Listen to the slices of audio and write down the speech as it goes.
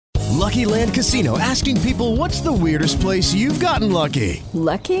Lucky Land Casino, asking people, what's the weirdest place you've gotten lucky?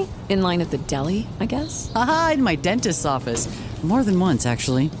 Lucky? In line at the deli, I guess? Aha, in my dentist's office. More than once,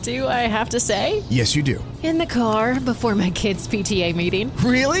 actually. Do I have to say? Yes, you do. In the car before my kids' PTA meeting.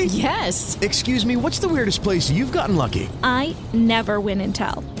 Really? Yes. Excuse me, what's the weirdest place you've gotten lucky? I never win and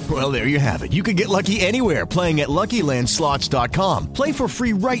tell. Well, there you have it. You can get lucky anywhere, playing at LuckyLandSlots.com. Play for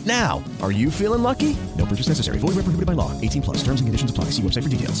free right now. Are you feeling lucky? No purchase necessary. Void where prohibited by law. 18 plus. Terms and conditions apply. See website for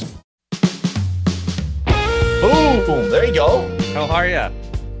details. Boom! There you go. How are you?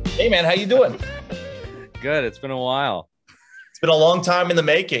 Hey, man, how you doing? Good. It's been a while. It's been a long time in the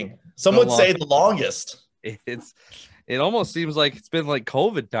making. Some would say the longest. It almost seems like it's been like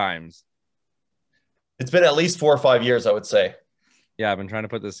COVID times. It's been at least 4 or 5 years, I would say. Yeah, I've been trying to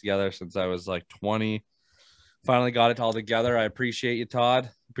put this together since I was like 20. Finally got it all together. I appreciate you, Todd.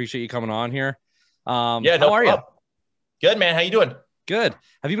 Appreciate you coming on here. How are you? Good, man. How you doing? Good.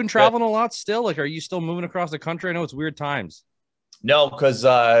 Have you been traveling a lot still? Like, are you still moving across the country? I know it's weird times. No, because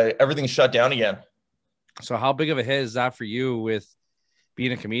everything's shut down again. So how big of a hit is that for you with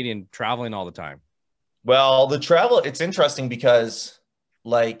being a comedian, traveling all the time? Well, the travel, it's interesting because,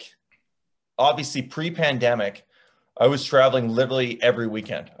 like, obviously pre-pandemic, I was traveling literally every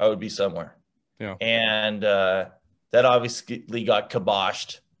weekend. I would be somewhere. Yeah. And that obviously got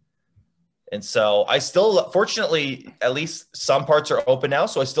kiboshed. And so I still, fortunately, at least some parts are open now.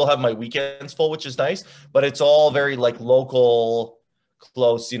 So I still have my weekends full, which is nice. But it's all very, like, local,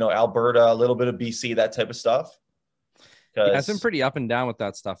 close, Alberta, a little bit of BC, that type of stuff. Yeah, it's been pretty up and down with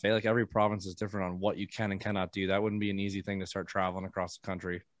that stuff. Like, every province is different on what you can and cannot do. That wouldn't be an easy thing to start traveling across the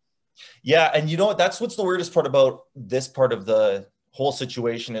country. Yeah. And you know what? That's what's the weirdest part about this part of the whole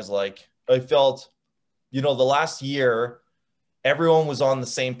situation is, like, I felt, the last year, everyone was on the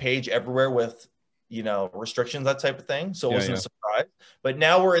same page everywhere with, restrictions, that type of thing. So it wasn't a surprise. But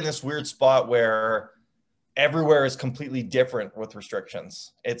now we're in this weird spot where everywhere is completely different with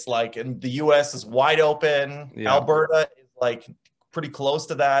restrictions. It's like in the US is wide open. Yeah. Alberta is like pretty close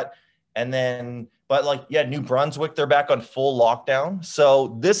to that. And then, but like, New Brunswick, they're back on full lockdown.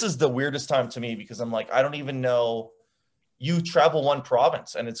 So this is the weirdest time to me because I'm like, I don't even know. You travel one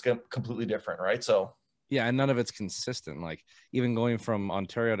province and it's completely different, right? So yeah, and none of it's consistent. Like even going from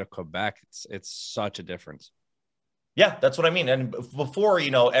Ontario to Quebec, it's such a difference. Yeah, that's what I mean. And before,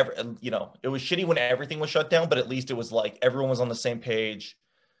 it was shitty when everything was shut down, but at least it was like everyone was on the same page.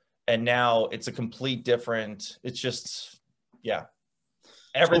 And now it's a complete different. It's just,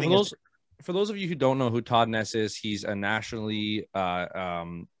 everything. So for those of you who don't know who Todd Ness is, he's a nationally, he's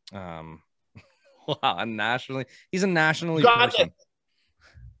a nationally person.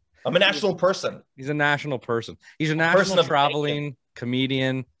 I'm a national person. He's a national person. He's a national traveling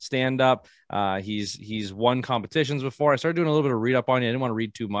comedian, stand-up. He's won competitions before. I started doing a little bit of read up on you. I didn't want to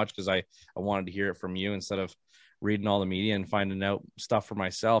read too much because I wanted to hear it from you instead of reading all the media and finding out stuff for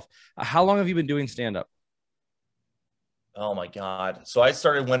myself. How long have you been doing stand-up? Oh my God. So I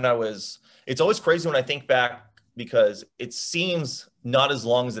started it's always crazy when I think back because it seems not as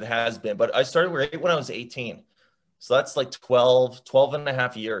long as it has been, but I started right when I was 18. So that's like 12 and a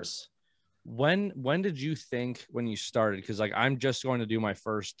half years. When did you think when you started? Because like I'm just going to do my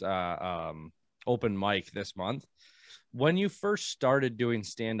first open mic this month. When you first started doing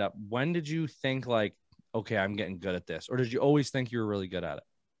stand-up, when did you think like, okay, I'm getting good at this? Or did you always think you were really good at it?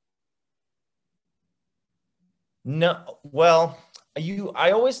 No, well,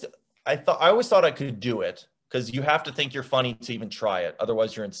 I always thought I could do it because you have to think you're funny to even try it.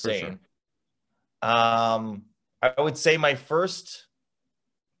 Otherwise you're insane. Sure. I would say my first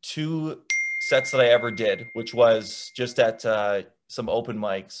 2 sets that I ever did, which was just at some open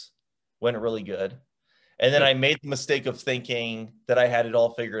mics, went really good. And then I made the mistake of thinking that I had it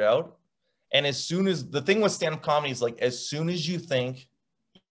all figured out. And as soon as the thing with stand-up comedy is like, as soon as you think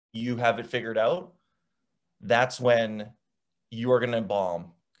you have it figured out, that's when you are going to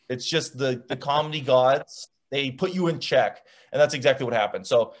bomb. It's just the comedy gods, they put you in check. And that's exactly what happened.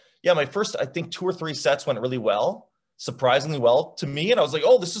 So yeah, my first, I think 2 or 3 sets went really well, surprisingly well to me. And I was like,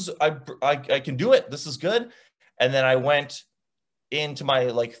 oh, this is, I can do it. This is good. And then I went into my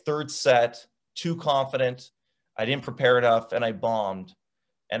like 3rd set, too confident. I didn't prepare enough and I bombed.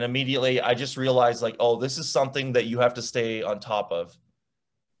 And immediately I just realized like, oh, this is something that you have to stay on top of.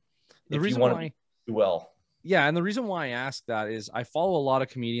 If you want to do well. Yeah. And the reason why I ask that is I follow a lot of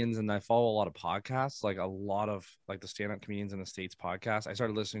comedians and I follow a lot of podcasts, like a lot of like the stand-up comedians in the States podcast. I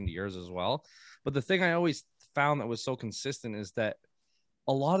started listening to yours as well. But the thing I always found that was so consistent is that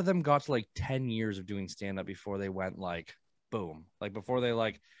a lot of them got to like 10 years of doing stand-up before they went like, boom, like before they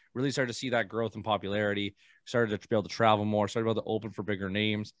like really started to see that growth in popularity, started to be able to travel more, started to be able to open for bigger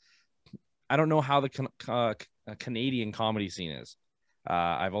names. I don't know how the Canadian comedy scene is.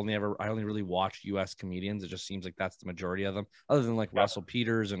 I only really watched U.S. comedians. It just seems like that's the majority of them, other than like Russell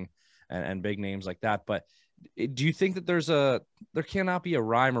Peters and big names like that. But do you think that there cannot be a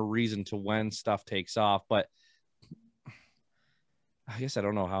rhyme or reason to when stuff takes off? But I guess I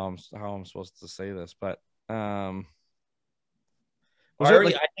don't know how I'm supposed to say this, but I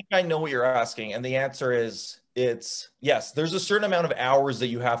think I know what you're asking, and the answer is it's yes. There's a certain amount of hours that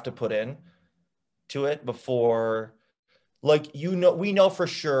you have to put in to it before, like, we know for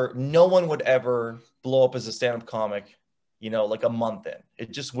sure no one would ever blow up as a stand-up comic, like a month in.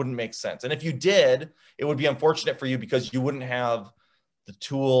 It just wouldn't make sense. And if you did, it would be unfortunate for you because you wouldn't have the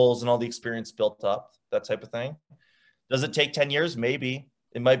tools and all the experience built up, that type of thing. Does it take 10 years? Maybe.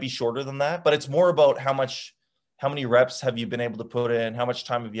 It might be shorter than that, but it's more about how many reps have you been able to put in? How much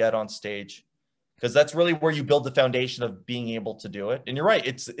time have you had on stage? Because that's really where you build the foundation of being able to do it. And you're right.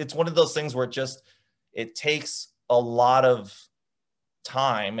 It's one of those things where it takes a lot of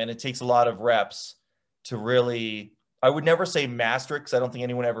time and it takes a lot of reps to really, I would never say master it because I don't think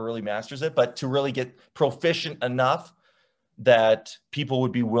anyone ever really masters it, but to really get proficient enough that people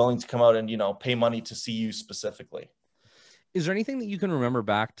would be willing to come out and, pay money to see you specifically. Is there anything that you can remember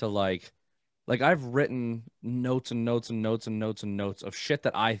back to like I've written notes and notes and notes and notes and notes of shit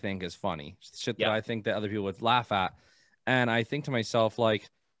that I think is funny, shit that I think that other people would laugh at. And I think to myself, like,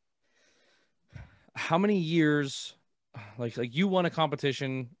 how many years, like you won a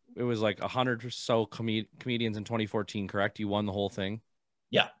competition. It was like 100 or so comedians in 2014, correct? You won the whole thing.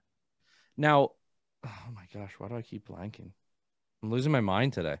 Yeah. Now, oh my gosh, why do I keep blanking? I'm losing my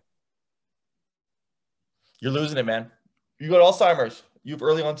mind today. You're losing it, man. You got Alzheimer's. You have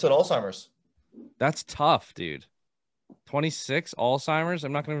early onset Alzheimer's. That's tough, dude. 26 Alzheimer's.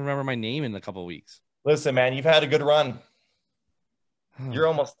 I'm not going to remember my name in a couple of weeks. Listen, man, you've had a good run. You're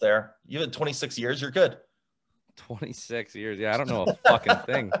almost there. You had 26 years. You're good. 26 years. Yeah, I don't know a fucking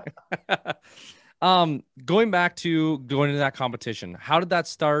thing. Going into that competition, how did that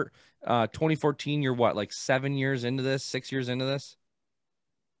start? 2014, you're what, like 7 years into this, 6 years into this?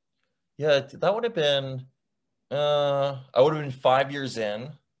 Yeah, that would have been, I would have been 5 years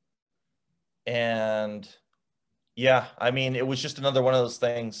in. And yeah, I mean, it was just another one of those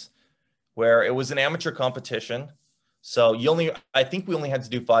things where it was an amateur competition. So I think we only had to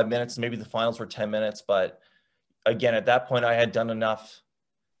do 5 minutes. Maybe the finals were 10 minutes. But again, at that point, I had done enough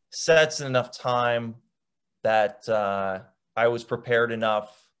sets and enough time that I was prepared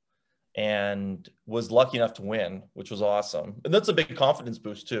enough and was lucky enough to win, which was awesome. And that's a big confidence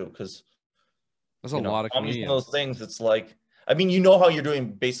boost too, because there's a lot of comedians. One of those things. It's like, I mean, how you're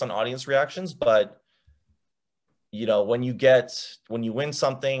doing based on audience reactions, but when you win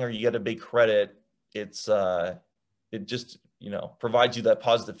something or you get a big credit, it just, provides you that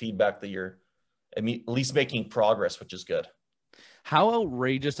positive feedback that you're at least making progress, which is good. How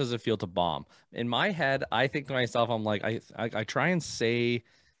outrageous does it feel to bomb? In my head, I think to myself, I'm like, I try and say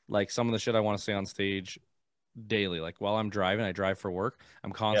like some of the shit I want to say on stage daily. Like while I'm driving, I drive for work.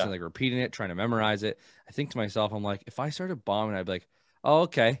 I'm constantly like repeating it, trying to memorize it. I think to myself, I'm like, if I started bombing, I'd be like, oh,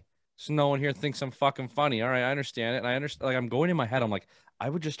 okay. So no one here thinks I'm fucking funny. All right, I understand it. And I understand, like, I'm going in my head. I'm like, I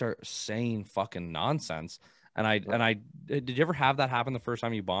would just start saying fucking nonsense. And did you ever have that happen the first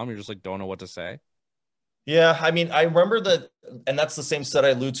time you bombed? You're just like, don't know what to say. Yeah. I mean, I remember and that's the same set I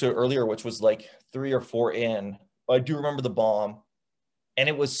alluded to earlier, which was like 3 or 4 in. I do remember the bomb, and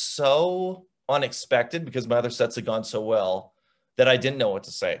it was so unexpected because my other sets had gone so well that I didn't know what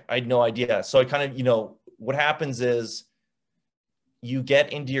to say. I had no idea. So I kind of, what happens is you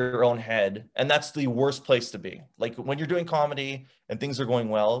get into your own head, and that's the worst place to be. Like when you're doing comedy and things are going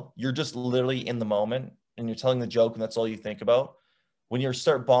well, you're just literally in the moment and you're telling the joke and that's all you think about. When you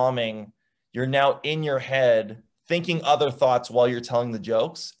start bombing, you're now in your head thinking other thoughts while you're telling the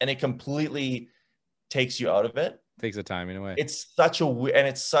jokes, and it completely takes you out of it. Takes the time in a way. It's such a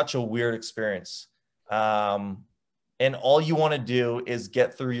weird experience. And all you want to do is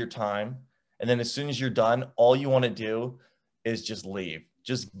get through your time. And then as soon as you're done, all you want to do is just leave.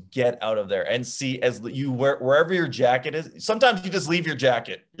 Just get out of there and see as you wherever your jacket is. Sometimes you just leave your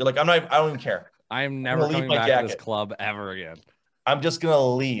jacket. You're like, I don't even care. I'm never coming back to this club ever again. I'm just going to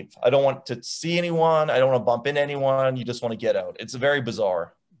leave. I don't want to see anyone. I don't want to bump into anyone. You just want to get out. It's very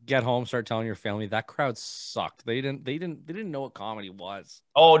bizarre. Get home, start telling your family that crowd sucked. They didn't know what comedy was.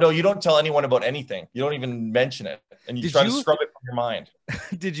 Oh no, you don't tell anyone about anything. You don't even mention it, and you try to scrub it from your mind.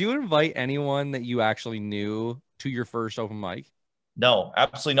 Did you invite anyone that you actually knew to your first open mic? No,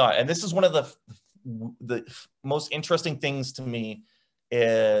 absolutely not. And this is one of the most interesting things to me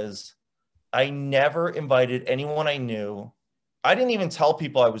is I never invited anyone I knew I didn't even tell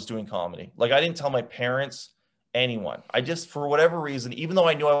people I was doing comedy. Like, I didn't tell my parents, anyone. I just, for whatever reason, even though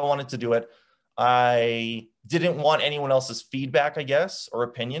I knew I wanted to do it, I didn't want anyone else's feedback, I guess, or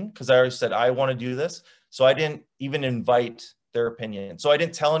opinion, because I already said I want to do this. So I didn't even invite their opinion. So I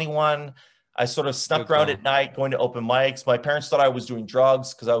didn't tell anyone. I sort of snuck around at night going to open mics. My parents thought I was doing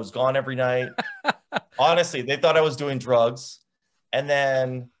drugs because I was gone every night. Honestly, they thought I was doing drugs. And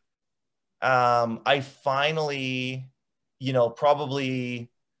then I finally, probably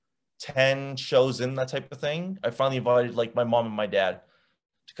 10 shows in, that type of thing, I finally invited like my mom and my dad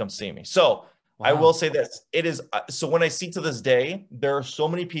to come see me. So wow. I will say this, it is, so when I see to this day, there are so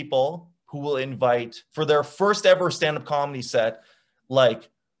many people who will invite for their first ever stand-up comedy set, like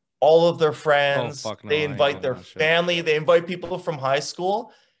all of their friends, they invite their family, they invite people from high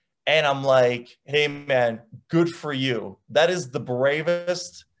school. And I'm like, hey man, good for you. That is the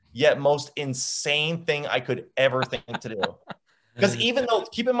bravest yet most insane thing I could ever think to do. Because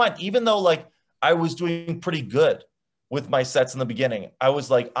keep in mind, even though like I was doing pretty good with my sets in the beginning, I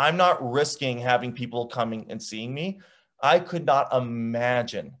was like, I'm not risking having people coming and seeing me. I could not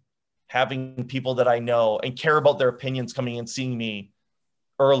imagine having people that I know and care about their opinions coming and seeing me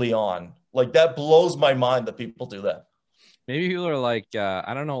early on. Like, that blows my mind that people do that. Maybe people are like,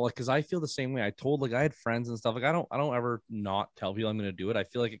 I don't know, like, because I feel the same way. I told, like, I had friends and stuff. Like, I don't ever not tell people I'm going to do it. I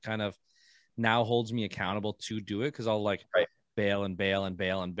feel like it kind of now holds me accountable to do it, because I'll like bail and bail and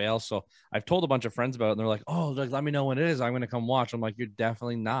bail and bail. So I've told a bunch of friends about it, and they're like, oh, like, let me know when it is. I'm going to come watch. I'm like, you're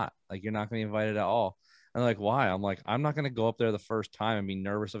definitely not. Like, you're not going to be invited at all. And like, why? I'm like, I'm not going to go up there the first time and be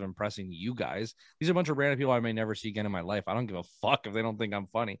nervous of impressing you guys. These are a bunch of random people I may never see again in my life. I don't give a fuck if they don't think I'm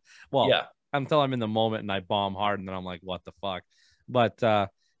funny. Well, yeah. Until I'm in the moment and I bomb hard, and then I'm like, what the fuck? But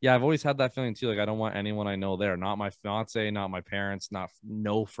yeah, I've always had that feeling too. Like, I don't want anyone I know there, not my fiance, not my parents,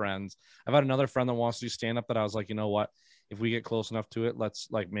 no friends. I've had another friend that wants to do stand-up that I was like, you know what? If we get close enough to it, let's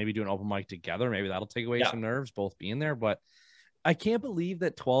like maybe do an open mic together. Maybe that'll take away some nerves, both being there. But I can't believe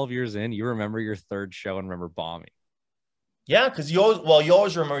that 12 years in, you remember your third show and remember bombing. Yeah, because you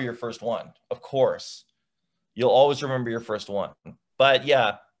always remember your first one. Of course, you'll always remember your first one. But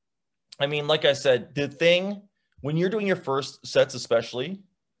yeah, I mean, like I said, the thing when you're doing your first sets, especially,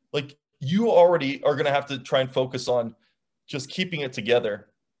 like, you already are going to have to try and focus on just keeping it together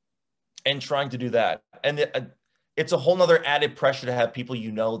and trying to do that. And it's a whole nother added pressure to have people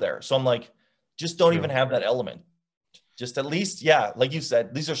there. So I'm like, just don't even have that element. Just at least, yeah, like you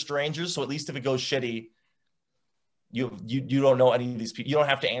said, these are strangers. So at least if it goes shitty, you don't know any of these people. You don't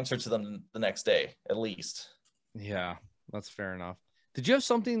have to answer to them the next day, at least. Yeah, that's fair enough. Did you have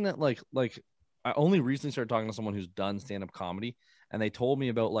something that like I only recently started talking to someone who's done stand-up comedy, and they told me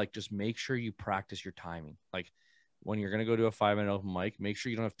about like, just make sure you practice your timing. Like, when you're going to go do a 5-minute open mic, make sure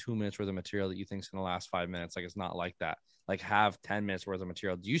you don't have 2 minutes worth of material that you think is going to last 5 minutes. Like, it's not like that. Like, have 10 minutes worth of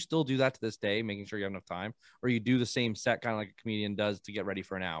material. Do you still do that to this day, making sure you have enough time, or you do the same set kind of like a comedian does to get ready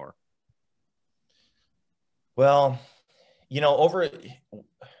for an hour? Well,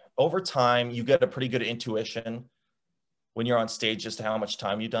 over time, you get a pretty good intuition when you're on stage as to how much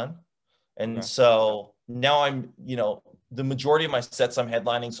time you've done. And so now I'm, the majority of my sets I'm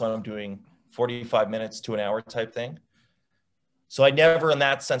headlining, so I'm doing 45 minutes to an hour type thing. So I never in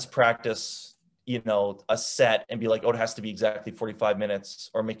that sense practice, a set and be like, oh, it has to be exactly 45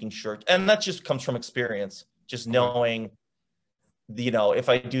 minutes, or making sure. And that just comes from experience, just knowing, if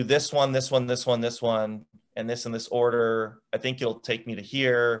I do this one, and this in this order, I think it'll take me to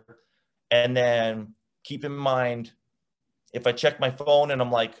here. And then keep in mind, if I check my phone and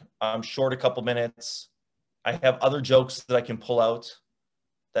I'm like, I'm short a couple minutes, I have other jokes that I can pull out,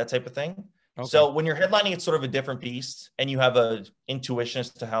 that type of thing. Okay. So when you're headlining, it's sort of a different beast, and you have a intuition as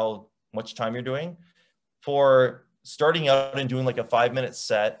to how much time you're doing. For starting out and doing like a 5-minute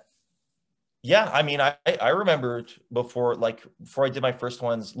set, yeah, I mean, I remember before I did my first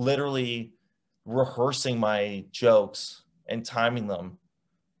ones, literally rehearsing my jokes and timing them,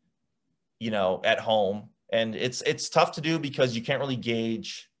 at home. And it's tough to do because you can't really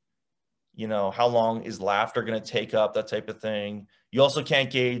gauge, how long is laughter going to take up, that type of thing. You also can't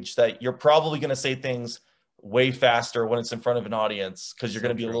gauge that you're probably going to say things way faster when it's in front of an audience, because you're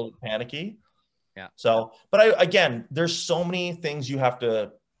going to be a little panicky. Yeah. So, but again, there's so many things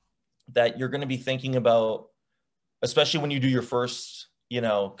that you're going to be thinking about, especially when you do your first,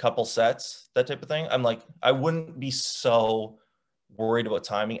 couple sets, that type of thing. I'm like, I wouldn't be so worried about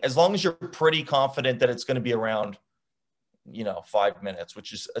timing, as long as you're pretty confident that it's going to be around 5 minutes,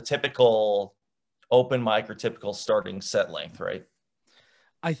 which is a typical open mic or typical starting set length, right?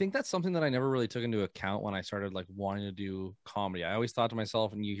 I think that's something that I never really took into account when I started like wanting to do comedy. I always thought to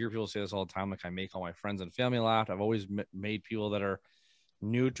myself, and you hear people say this all the time, like I make all my friends and family laugh. I've always made people that are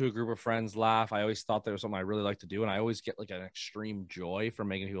new to a group of friends laugh. I always thought there was something I really like to do, and I always get like an extreme joy from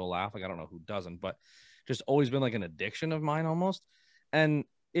making people laugh. Like I don't know who doesn't, but just always been like an addiction of mine almost. And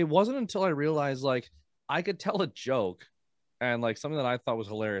it wasn't until I realized like I could tell a joke and like something that I thought was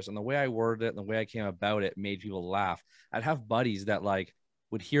hilarious, and the way I worded it and the way I came about it made people laugh. I'd have buddies that like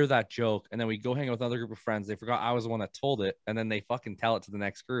would hear that joke, and then we'd go hang out with another group of friends. They forgot I was the one that told it, and then they fucking tell it to the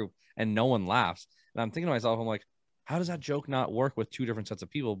next group, and no one laughs. And I'm thinking to myself, I'm like, how does that joke not work with two different sets of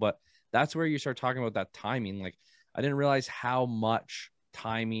people? But that's where you start talking about that timing. Like I didn't realize how much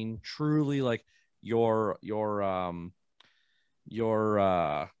timing truly like your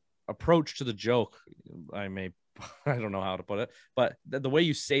approach to the joke. I don't know how to put it, but the way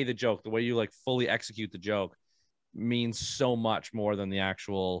you say the joke, the way you like fully execute the joke means so much more than the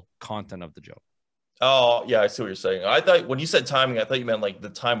actual content of the joke. Oh yeah, I see what you're saying. I thought when you said timing, I thought you meant like the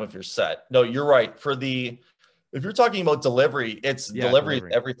time of your set. No, you're right. If you're talking about delivery, delivery is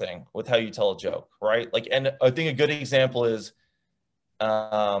everything with how you tell a joke, right? Like, and I think a good example is,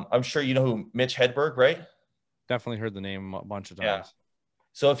 I'm sure you know who Mitch Hedberg, right? Definitely heard the name a bunch of times. Yeah.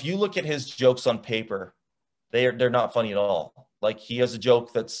 So if you look at his jokes on paper, they're not funny at all. Like he has a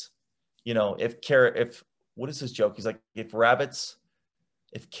joke that's, what is his joke? He's like, if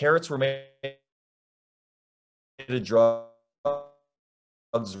carrots were made into drugs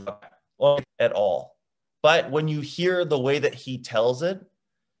at all. But when you hear the way that he tells it,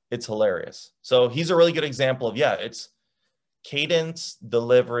 it's hilarious. So he's a really good example of, it's cadence,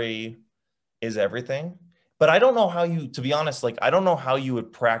 delivery is everything. But I don't know how to be honest, like, I don't know how you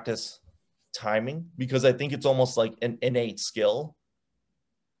would practice timing, because I think it's almost like an innate skill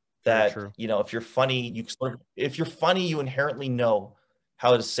that, if you're funny, you inherently know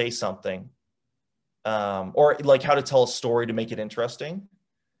how to say something, or like how to tell a story to make it interesting.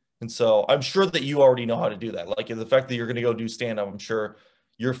 And so I'm sure that you already know how to do that. Like the fact that you're going to go do stand-up, I'm sure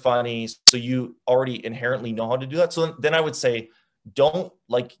you're funny. So you already inherently know how to do that. So then I would say, don't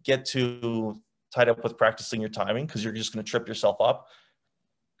like get too tied up with practicing your timing, because you're just going to trip yourself up.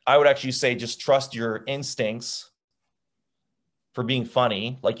 I would actually say just trust your instincts for being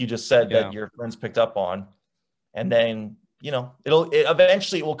funny, like you just said, that your friends picked up on. And then,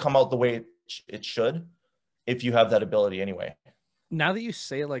 eventually it will come out the way it should, if you have that ability anyway. Now that you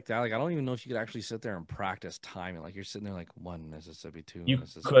say it like that, like I don't even know if you could actually sit there and practice timing. Like you're sitting there like 1 Mississippi, 2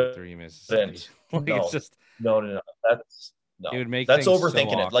 Mississippi, 3 Mississippi. Like no, it's just no. It would make that's so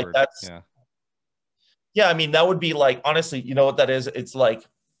overthinking it. Like that's I mean, that would be like, honestly, you know what that is? It's like,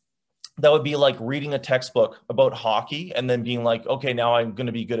 that would be like reading a textbook about hockey and then being like, okay, now I'm going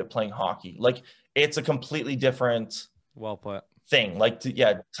to be good at playing hockey. Like it's a completely different thing. Like,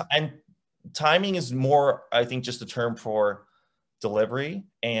 and timing is more, I think, just a term for delivery,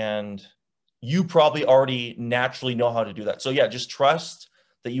 and you probably already naturally know how to do that. So just trust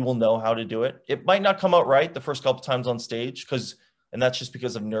that you will know how to do it. It might not come out right the first couple times on stage, and that's just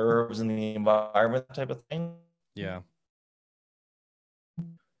because of nerves and the environment type of thing. Yeah.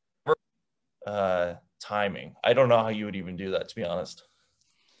 Timing. I don't know how you would even do that, to be honest.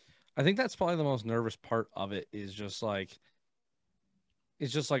 I think that's probably the most nervous part of it, is just like,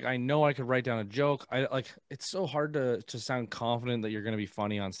 it's just like, I know I could write down a joke. It's so hard to sound confident that you're going to be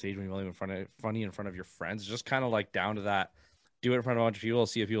funny on stage when you're funny in front of your friends. It's just kind of like down to that, do it in front of a bunch of people,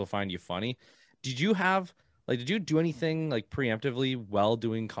 see if people find you funny. Did you do anything like preemptively while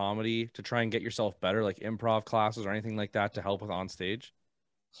doing comedy to try and get yourself better, like improv classes or anything like that to help with on stage?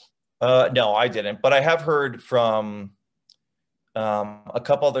 No, I didn't, but I have heard from a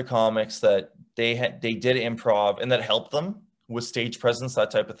couple other comics that they did improv and that helped them with stage presence, that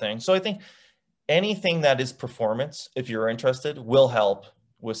type of thing. So I think anything that is performance, if you're interested, will help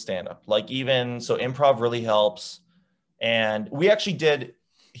with stand-up. Like so improv really helps. And we actually did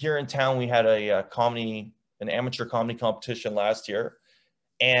here in town, we had an amateur comedy competition last year,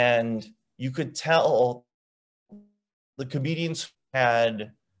 and you could tell the comedians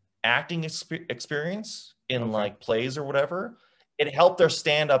had acting experience in like plays or whatever. It helped their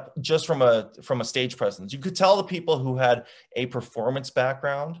stand-up just from a stage presence. You could tell the people who had a performance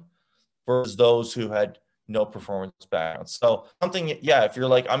background versus those who had no performance background. So something, if you're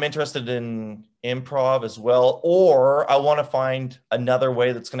like, I'm interested in improv as well, or I want to find another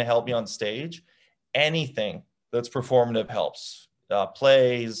way that's going to help me on stage, anything that's performative helps.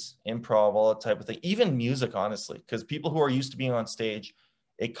 Plays, improv, all that type of thing. Even music, honestly, because people who are used to being on stage,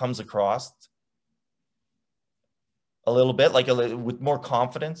 it comes across a little bit like with more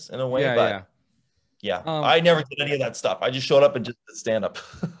confidence in a way. Yeah, I never did any of that stuff. I just showed up and just did stand up.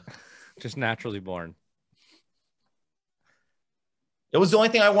 Just naturally born. It was the only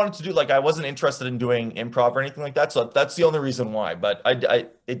thing I wanted to do. Like, I wasn't interested in doing improv or anything like that. So that's the only reason why. But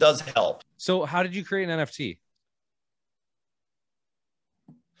it does help. So how did you create an NFT?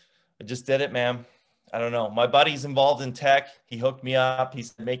 I just did it, man. I don't know. My buddy's involved in tech. He hooked me up. He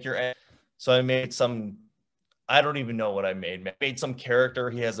said, make your. So I made some. I don't even know what I made. I made some character.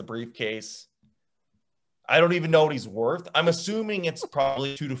 He has a briefcase. I don't even know what he's worth. I'm assuming it's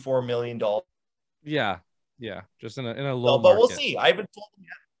probably $2 to $4 million. Yeah. Just in a low but market. we'll see. I haven't told him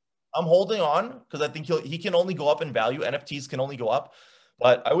yet. I'm holding on because I think he can only go up in value. NFTs can only go up.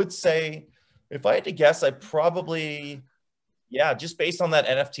 But I would say, if I had to guess, I probably, just based on that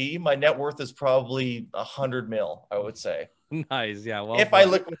NFT, my net worth is probably 100 mil, I would say. Nice. Yeah. Well, if I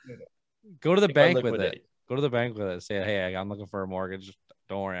liquidate it. Go to the bank with it. Go to the bank with it. Say, hey, I'm looking for a mortgage.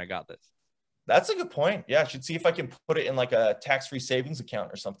 Don't worry, I got this. That's a good point. Yeah, I should see if I can put it in like a tax-free savings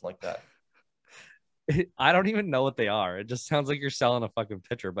account or something like that. I don't even know what they are. It just sounds like you're selling a fucking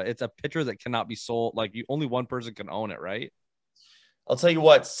picture, but it's a picture that cannot be sold. Like, only one person can own it, right? I'll tell you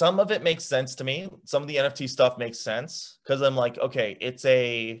what, some of it makes sense to me. Some of the NFT stuff makes sense because I'm like, okay, it's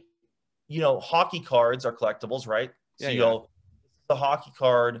hockey cards are collectibles, right? So you go, the hockey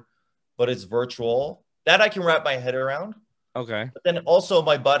card, but it's virtual. That I can wrap my head around. Okay. But then also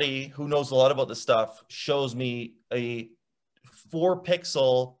my buddy who knows a lot about this stuff shows me a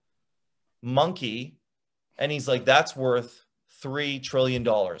 4-pixel monkey, and he's like, that's worth $3 trillion.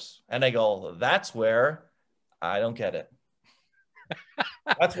 And I go, that's where I don't get it.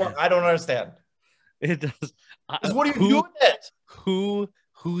 That's where I don't understand. It does. What do you do with it?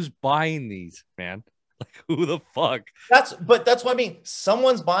 Who's buying these, man? Like, who the fuck? That's what I mean.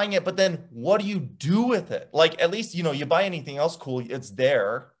 Someone's buying it, but then what do you do with it? Like, at least, you buy anything else cool, it's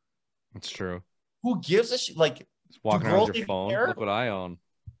there. It's true. Who gives a shit? Like, just walking around with your phone. Care? Look what I own.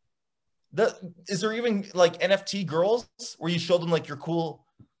 Is there even like NFT girls where you show them like your cool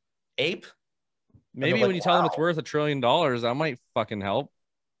ape? Maybe when you tell them it's worth $1 trillion, that might fucking help.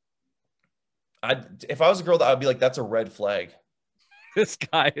 If I was a girl, I'd be like, that's a red flag. This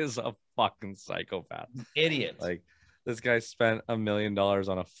guy is a fucking psychopath. Idiot. Like, this guy spent $1 million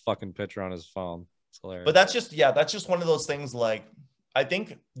on a fucking picture on his phone. It's hilarious. But that's just one of those things. Like, I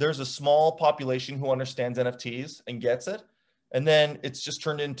think there's a small population who understands NFTs and gets it. And then it's just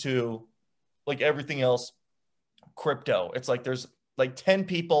turned into like everything else, crypto. It's like there's like 10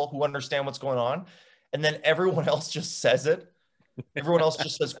 people who understand what's going on, and then everyone else just says it. Everyone else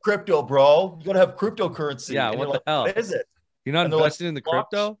just says crypto, bro. You gotta have cryptocurrency. Yeah, and what the hell? What is it? You're not invested in the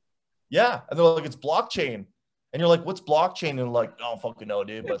crypto? Yeah. And they're like, it's blockchain. And you're like, what's blockchain? And they're like, I don't fucking know,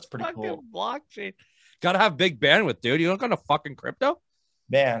 dude, but it's pretty cool. Blockchain. Gotta have big bandwidth, dude. You don't got a fucking crypto?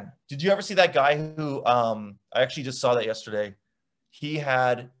 Man, did you ever see that guy who I actually just saw that yesterday? He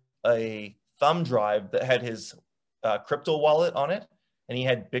had a thumb drive that had his crypto wallet on it, and he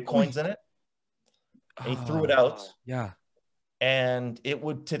had Bitcoins in it. And he threw it out. Yeah. And it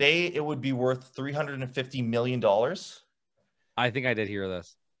would be worth $350 million. I think I did hear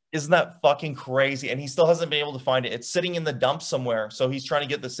this. Isn't that fucking crazy? And he still hasn't been able to find it. It's sitting in the dump somewhere. So he's trying to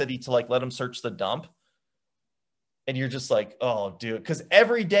get the city to like let him search the dump. And you're just like, oh, dude. Because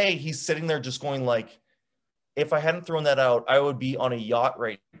every day he's sitting there just going like, if I hadn't thrown that out, I would be on a yacht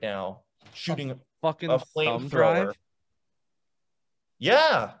right now shooting fucking a flamethrower.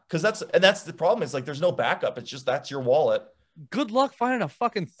 Yeah, because that's the problem. Is like there's no backup. It's just that's your wallet. Good luck finding a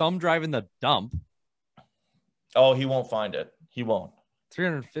fucking thumb drive in the dump. Oh, he won't find it. He won't.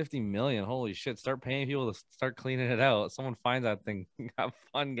 350 million. Holy shit. Start paying people to start cleaning it out. Someone finds that thing. Have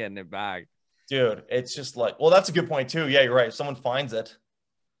fun getting it back. Dude, it's just like, well, that's a good point too. Yeah, you're right. If someone finds it.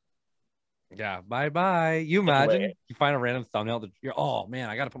 Yeah, bye-bye. You imagine you find a random thumbnail that you're, oh man,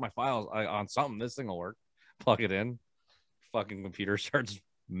 I got to put my files on something. This thing will work. Plug it in. Fucking computer starts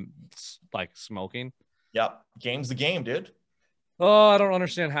like smoking. Yeah, game's the game, dude. Oh, I don't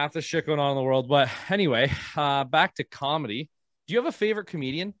understand half the shit going on in the world. But anyway, back to comedy. Do you have a favorite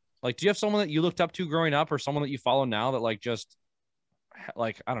comedian? Like, do you have someone that you looked up to growing up or someone that you follow now that like just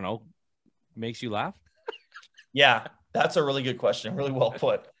like, I don't know, makes you laugh? Yeah, that's a really good question. Really well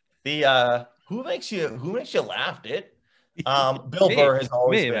put. The who makes you laugh, dude? Bill Burr has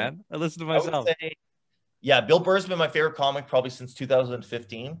always been. Man. I listen to myself. Yeah, Bill Burr's been my favorite comic probably since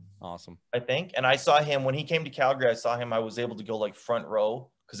 2015. Awesome. I think. And I saw him when he came to Calgary. I was able to go like front row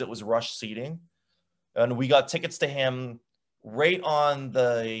because it was rush seating. And we got tickets to him right on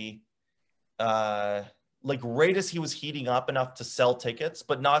the right as he was heating up enough to sell tickets,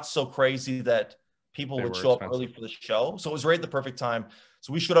 but not so crazy that people would show up early for the show. So it was right at the perfect time.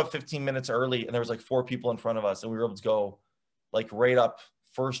 So we showed up 15 minutes early, and there was like 4 people in front of us, and we were able to go like right up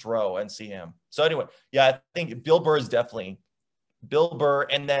first row and see him. So anyway, yeah, I think Bill Burr is definitely Bill Burr,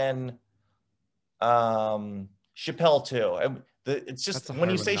 and then Chappelle too. It's just when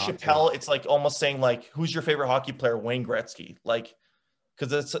you say Chappelle, it's like almost saying like, who's your favorite hockey player? Wayne Gretzky, like,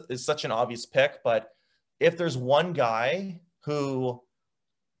 because it's such an obvious pick. But if there's one guy who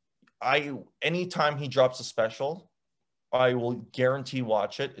anytime he drops a special, I will guarantee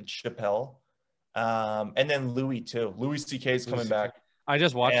watch it. It's Chappelle, and then Louis too. Louis C.K. is coming back. I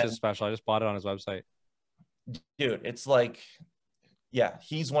just watched his special. I just bought it on his website. Dude, it's like, yeah,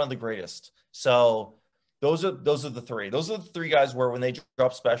 he's one of the greatest. So those are the three. Those are the 3 guys where when they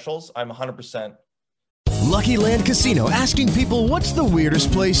drop specials, I'm 100%. Lucky Land Casino, asking people, what's the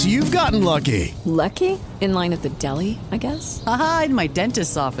weirdest place you've gotten lucky? Lucky? In line at the deli, I guess? Aha, in my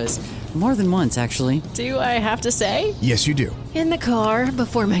dentist's office. More than once, actually. Do I have to say? Yes, you do. In the car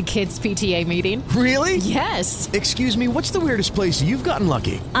before my kids' PTA meeting. Really? Yes. Excuse me, what's the weirdest place you've gotten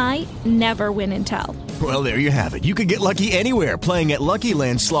lucky? I never win and tell. Well, there you have it. You can get lucky anywhere, playing at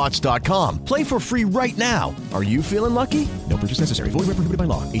LuckyLandSlots.com. Play for free right now. Are you feeling lucky? No purchase necessary. Void where prohibited by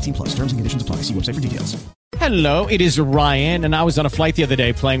law. 18 plus. Terms and conditions apply. See website for details. Hello, it is Ryan, and I was on a flight the other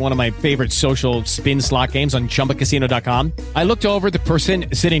day playing one of my favorite social spin slot games on ChumbaCasino.com. I looked over at the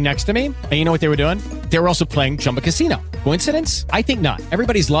person sitting next to me, and you know what they were doing? They were also playing Chumba Casino. Coincidence? I think not.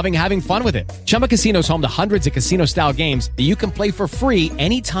 Everybody's loving having fun with it. Chumba Casino is home to hundreds of casino-style games that you can play for free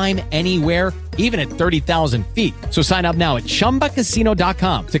anytime, anywhere, even at 30,000 feet. So sign up now at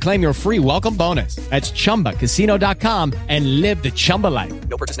ChumbaCasino.com to claim your free welcome bonus. That's ChumbaCasino.com and live the Chumba life.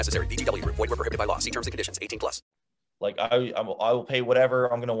 No purchase necessary. VGW. Void where prohibited by law. See terms and conditions. 18 plus. Like I will pay whatever.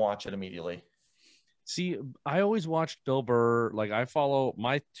 I'm going to watch it immediately. See, I always watched Bill Burr. Like I follow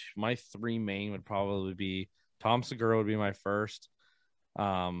my 3 main would probably be Tom Segura would be my first.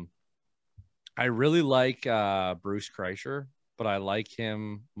 I really like Bruce Kreischer, but I like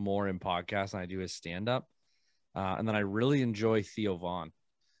him more in podcasts than I do his stand-up. And then I really enjoy Theo Vaughn.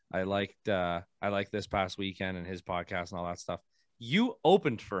 I liked this past weekend and his podcast and all that stuff. You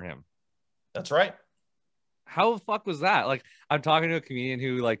opened for him. That's right. How the fuck was that? Like, I'm talking to a comedian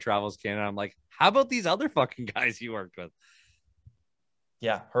who like travels Canada. I'm like, how about these other fucking guys you worked with?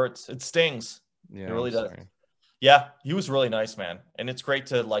 Yeah, hurts. It stings. Yeah, it really does. Yeah, he was really nice, man. And it's great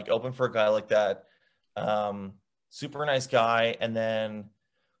to like open for a guy like that. Super nice guy. And then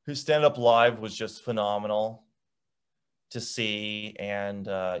his stand-up live was just phenomenal to see. And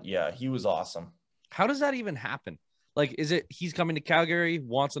yeah, he was awesome. How does that even happen? Like, is it he's coming to Calgary,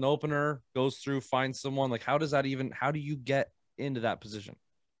 wants an opener, goes through, finds someone? Like, how do you get into that position?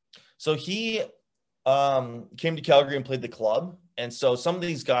 So he came to Calgary and played the club. And so some of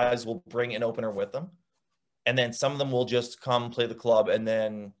these guys will bring an opener with them. And then some of them will just come play the club. And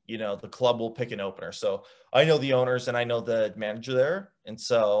then, you know, the club will pick an opener. So I know the owners and I know the manager there. And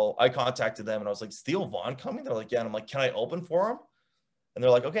so I contacted them and I was like, is Theo Vaughn coming? They're like, yeah. And I'm like, can I open for him? And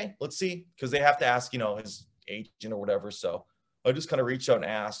they're like, okay, let's see. Because they have to ask, you know, his agent or whatever. So I just kind of reached out and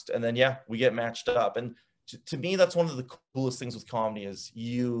asked. And then, yeah, we get matched up. And to me, that's one of the coolest things with comedy is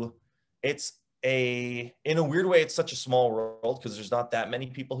in a weird way, it's such a small world because there's not that many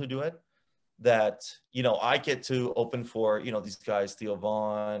people who do it. That, you know, I get to open for, you know, these guys, Theo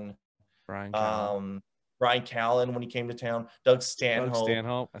Vaughn, Brian Callen when he came to town, Doug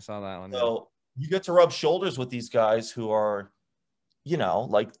Stanhope. I saw that one. So you get to rub shoulders with these guys who are, you know,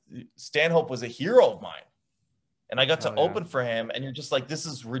 like Stanhope was a hero of mine. And I got to open for him. And you're just like, this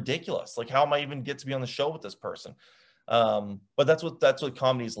is ridiculous. Like, how am I even get to be on the show with this person? But that's what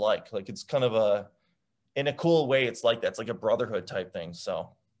comedy is like. Like, it's kind of in a cool way, it's like that's like a brotherhood type thing.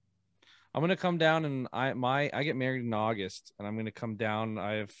 So I'm gonna come down and I get married in August, and I'm gonna come down.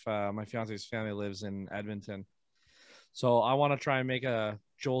 I have my fiance's family lives in Edmonton, so I want to try and make a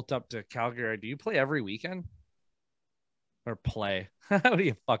jolt up to Calgary. Do you play every weekend? Or play? What are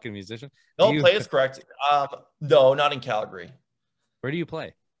you, fucking musician? No, play is correct. No, not in Calgary. Where do you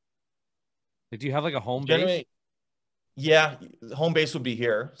play? Like, do you have like a home base? Yeah, home base would be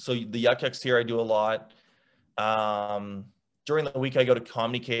here. So the Yuck Yucks here, I do a lot. During the week, I go to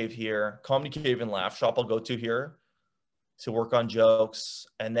Comedy Cave here. Comedy Cave and Laugh Shop I'll go to here to work on jokes.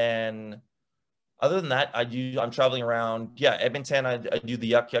 And then other than that, I'm traveling around. Yeah, Edmonton, I do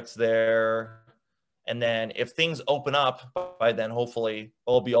the Yuck Yucks there. And then if things open up by then, hopefully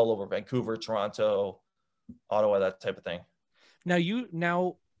I'll be all over Vancouver, Toronto, Ottawa, that type of thing.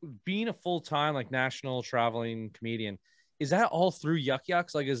 Now being a full-time like national traveling comedian, is that all through Yuck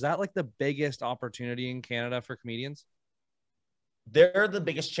Yucks? Like, is that like the biggest opportunity in Canada for comedians? They're the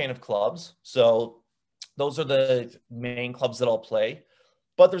biggest chain of clubs. So those are the main clubs that I'll play.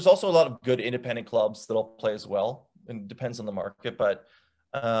 but there's also a lot of good independent clubs that'll play as well, and it depends on the market. But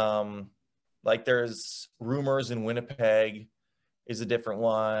like there's Rumors in Winnipeg is a different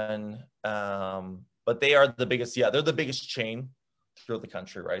one, but they are the biggest. Yeah, they're the biggest chain throughout the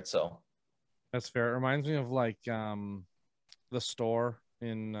country, right? So That's fair. It reminds me of like the store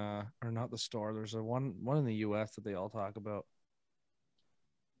in or not the store. There's a one in the US that they all talk about.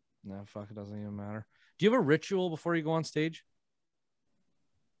 No, fuck, it doesn't even matter. Do you have a ritual before you go on stage?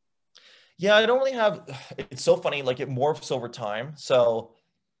 yeah, I don't really have. It's so funny, like it morphs over time. So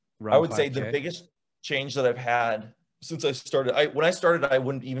I would say the biggest change that I've had since I started, when I started, I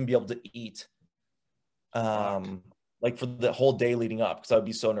wouldn't even be able to eat, like for the whole day leading up, because I would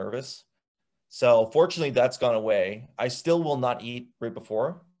be so nervous. So fortunately, that's gone away. I still will not eat right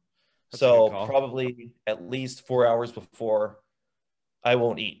before. So probably at least 4 hours before, I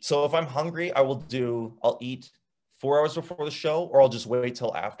won't eat. So if I'm hungry, I'll eat 4 hours before the show, or I'll just wait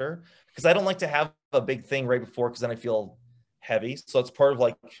till after, because I don't like to have a big thing right before, because then I feel heavy. So it's part of,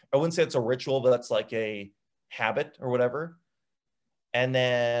 like, I wouldn't say it's a ritual, but that's like a habit or whatever. And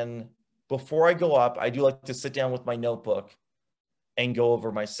then before I go up, I do like to sit down with my notebook and go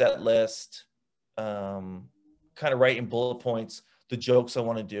over my set list, kind of write in bullet points the jokes I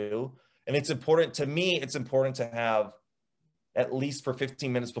want to do. And it's important to me, it's important to have at least for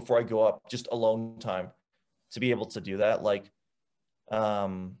 15 minutes before I go up, just alone time to be able to do that. Like,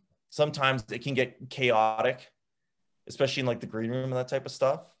 sometimes it can get chaotic, especially in like the green room and that type of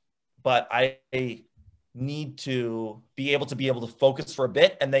stuff. But I need to be able to focus for a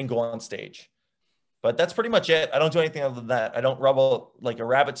bit and then go on stage. But that's pretty much it. I don't do anything other than that. I don't rub a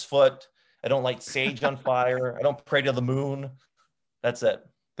rabbit's foot. I don't light sage on fire. I don't pray to the moon. That's it.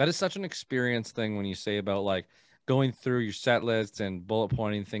 That is such an experience thing when you say about like going through your set lists and bullet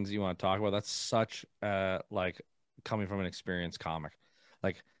pointing things you want to talk about. That's such like coming from an experienced comic.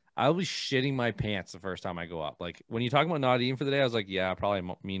 Like, I'll be shitting my pants the first time I go up. Like, when you talk about not eating for the day, I was like, yeah,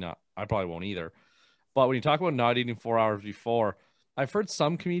 probably me not. I probably won't either. But when you talk about not eating 4 hours before, I've heard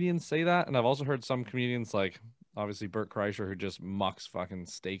some comedians say that, and I've also heard some comedians, like obviously Bert Kreischer, who just mucks fucking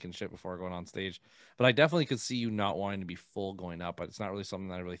steak and shit before going on stage. But I definitely could see you not wanting to be full going up. But it's not really something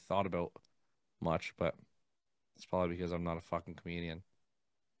that I really thought about much. But it's probably because I'm not a fucking comedian.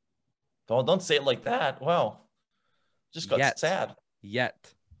 Don't say it like that. Wow, just got sad.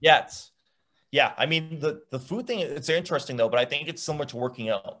 Yet. Yeah, I mean, the food thing, it's interesting though, but I think it's similar to working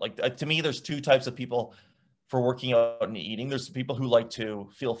out. Like, to me, there's two types of people for working out and eating. There's people who like to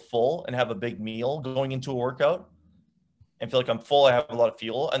feel full and have a big meal going into a workout and feel like I'm full, I have a lot of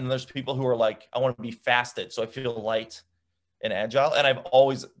fuel. And then there's people who are like, I want to be fasted, so I feel light and agile. And I've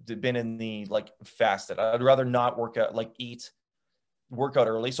always been in the like fasted. I'd rather not work out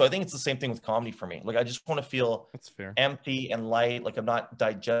early. So I think it's the same thing with comedy for me. Like, I just want to feel empty and light. Like, I'm not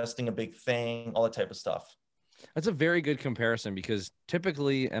digesting a big thing, all that type of stuff. That's a very good comparison, because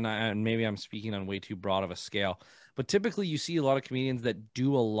typically, and maybe I'm speaking on way too broad of a scale, but typically you see a lot of comedians that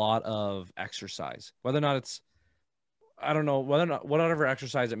do a lot of exercise, whether or not it's, I don't know, whatever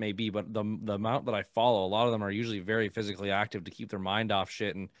exercise it may be, but the amount that I follow, a lot of them are usually very physically active to keep their mind off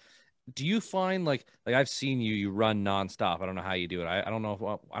shit. And do you find like I've seen you run nonstop? I don't know how you do it. I don't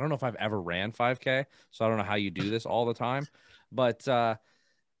know if I've ever ran 5K, so I don't know how you do this all the time. But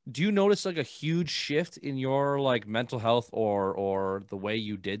do you notice like a huge shift in your like mental health or the way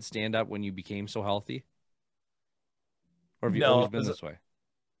you did stand up when you became so healthy? Or have you always been this way?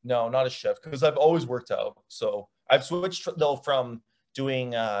 No, not a shift, because I've always worked out. So I've switched though from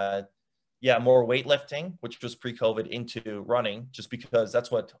doing more weightlifting, which was pre-COVID, into running, just because that's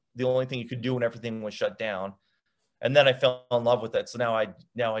the only thing you could do when everything was shut down. And then I fell in love with it. So now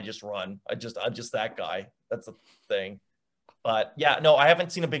I just run. I'm just that guy. That's the thing. But yeah, no, I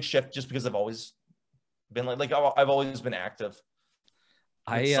haven't seen a big shift, just because I've always been like I've always been active.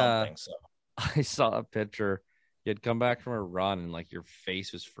 I saw a picture. You had come back from a run and like your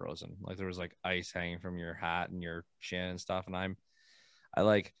face was frozen. Like there was like ice hanging from your hat and your chin and stuff. And I'm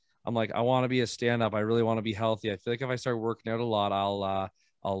like, I want to be a stand-up. I really want to be healthy. I feel like if I start working out a lot,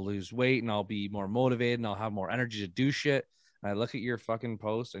 I'll lose weight and I'll be more motivated and I'll have more energy to do shit. And I look at your fucking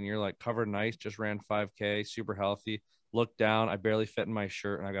post and you're like covered in ice, just ran 5K, super healthy. Look down, I barely fit in my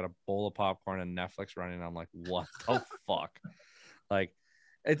shirt and I got a bowl of popcorn and Netflix running. And I'm like, what the fuck? Like,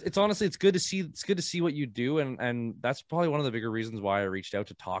 it's honestly, it's good to see what you do. And that's probably one of the bigger reasons why I reached out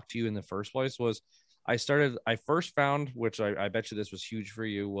to talk to you in the first place. Was I first found, which I bet you this was huge for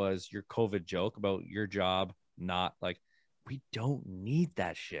you, was your COVID joke about your job. Not like, we don't need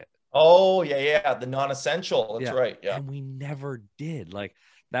that shit. Oh yeah. The non-essential. That's right. Yeah. And we never did. Like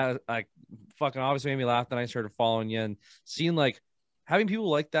that, like fucking obviously made me laugh. Then I started following you and seeing like having people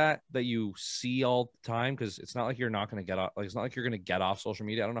like that you see all the time, because it's not like you're not going to get off, like it's not like you're going to get off social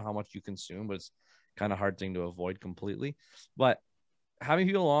media. I don't know how much you consume, but it's kind of hard thing to avoid completely. But having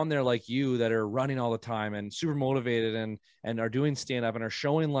people on there like you that are running all the time and super motivated and are doing stand-up and are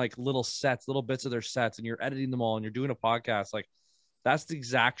showing like little bits of their sets, and you're editing them all and you're doing a podcast, like that's the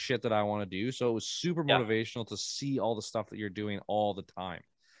exact shit that I want to do. So it was super motivational to see all the stuff that you're doing all the time.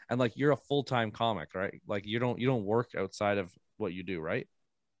 And like, you're a full-time comic, right? Like you don't work outside of what you do, right?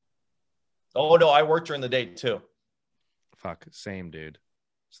 Oh no, I work during the day too. Fuck, same, dude.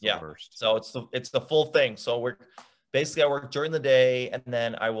 It's the worst. So it's the full thing. So I work during the day, and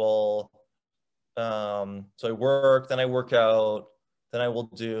then I will so I work, then I work out, then I will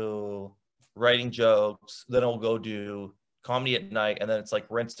do writing jokes, then I'll go do comedy at night, and then it's like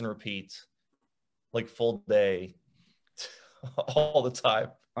rinse and repeat, like full day all the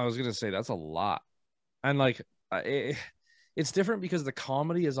time. I was gonna say that's a lot. And like it's different because the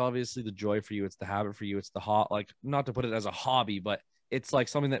comedy is obviously the joy for you, it's the habit for you, it's the hot, like, not to put it as a hobby, but it's like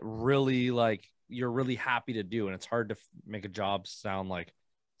something that really, like, you're really happy to do, and it's hard to make a job sound like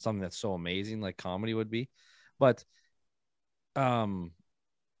something that's so amazing like comedy would be. But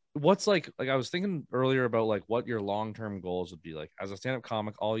what's like I was thinking earlier about like what your long-term goals would be. Like, as a stand-up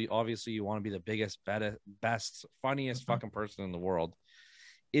comic, obviously you want to be the biggest, best, funniest fucking person in the world.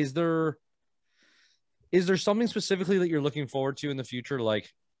 Is there something specifically that you're looking forward to in the future, like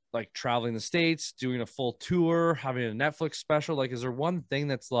traveling the States, doing a full tour, having a Netflix special? Like, is there one thing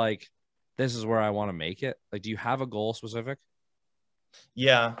that's like, this is where I want to make it? Like, do you have a goal specific?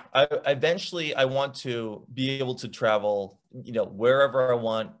 Yeah, eventually I want to be able to travel, wherever I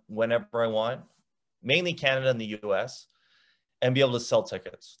want, whenever I want, mainly Canada and the US, and be able to sell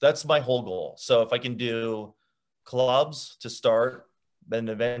tickets. That's my whole goal. So if I can do clubs to start, then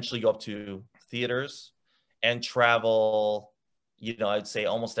eventually go up to theaters and travel, I'd say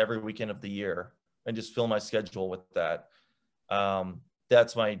almost every weekend of the year, and just fill my schedule with that.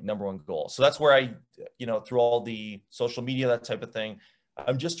 That's my number one goal. So that's where I, through all the social media, that type of thing,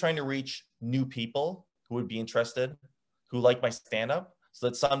 I'm just trying to reach new people who would be interested, who like my stand-up, so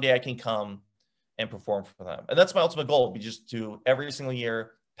that someday I can come and perform for them. And that's my ultimate goal, be just to every single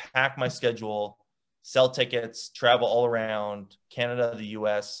year, pack my schedule, sell tickets, travel all around Canada, the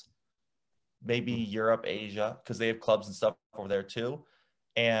US, maybe Europe, Asia, because they have clubs and stuff over there too.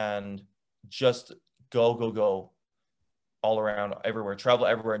 And just go all around everywhere, travel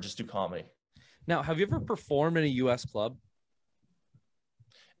everywhere, and just do comedy. Now, have you ever performed in a US club?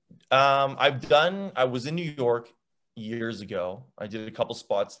 I was in New York years ago. I did a couple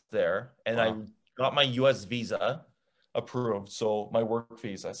spots there, and I got my US visa approved. So my work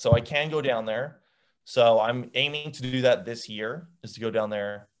visa. So I can go down there. So I'm aiming to do that this year, is to go down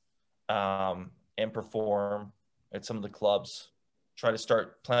there and perform at some of the clubs, try to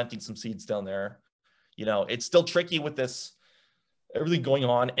start planting some seeds down there. It's still tricky with this, everything going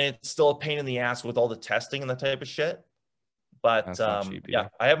on, and it's still a pain in the ass with all the testing and that type of shit. But cheap, yeah,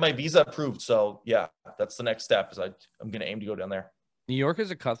 I have my visa approved. So yeah, that's the next step, is I'm going to aim to go down there. New York is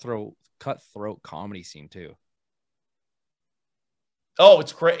a cutthroat comedy scene too. Oh,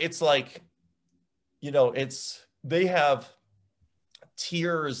 it's great. It's like, they have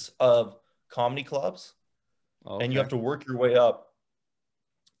tiers of comedy clubs, and you have to work your way up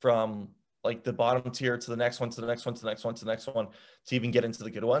from like the bottom tier to the next one, to the next one, to the next one, to the next one, to even get into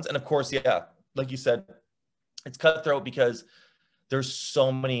the good ones. And of course, yeah, like you said, it's cutthroat because there's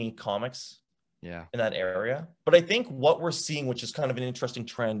so many comics in that area. But I think what we're seeing, which is kind of an interesting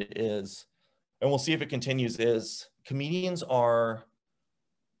trend, is, and we'll see if it continues, is comedians are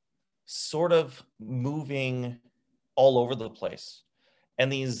sort of moving all over the place.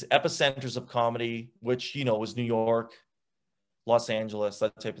 And these epicenters of comedy, which, was New York, Los Angeles,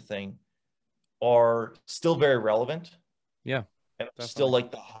 that type of thing, are still very relevant. Yeah. And still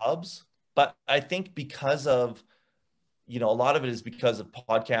like the hubs. But I think because of, a lot of it is because of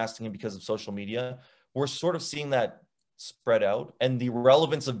podcasting and because of social media, we're sort of seeing that spread out, and the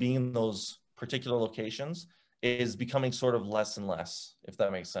relevance of being in those particular locations is becoming sort of less and less, if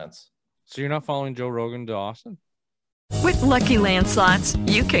that makes sense. So you're not following Joe Rogan to Austin? With Lucky Land Slots,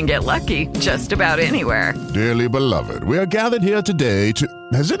 you can get lucky just about anywhere. Dearly beloved, we are gathered here today to...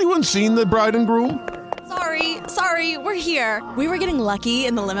 Has anyone seen the bride and groom? Sorry, we're here. We were getting lucky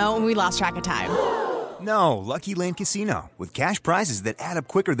in the limo and we lost track of time. No, Lucky Land Casino, with cash prizes that add up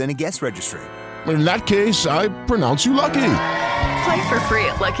quicker than a guest registry. In that case, I pronounce you lucky. Play for free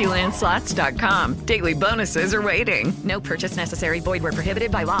at LuckyLandSlots.com. Daily bonuses are waiting. No purchase necessary. Void where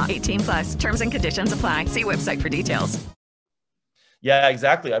prohibited by law. 18+. Terms and conditions apply. See website for details. Yeah,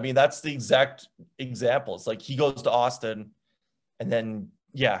 exactly. I mean, that's the exact example. It's like he goes to Austin And then,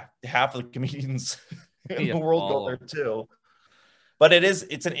 yeah, half of the comedians in the world go there too. But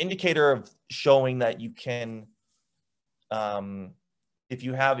it's an indicator of showing that you can, if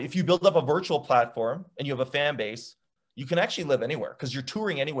you build up a virtual platform and you have a fan base, you can actually live anywhere because you're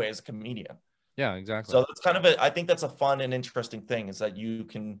touring anyway as a comedian. Yeah, exactly. So it's kind of I think that's a fun and interesting thing, is that you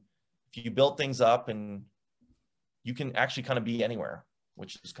can, if you build things up, and you can actually kind of be anywhere,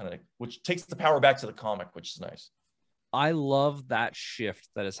 which takes the power back to the comic, which is nice. I love that shift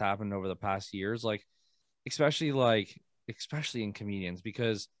that has happened over the past years, like especially in comedians,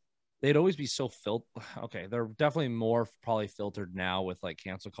 because they'd always be so okay, they're definitely more probably filtered now with like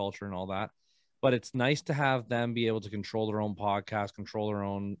cancel culture and all that, but it's nice to have them be able to control their own podcast, control their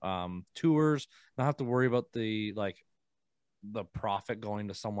own tours, not have to worry about the profit going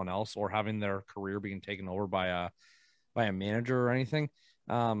to someone else or having their career being taken over by a manager or anything.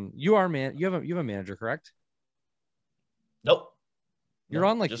 You have a manager, correct? Nope. You're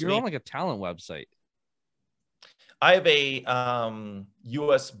on like a talent website. I have a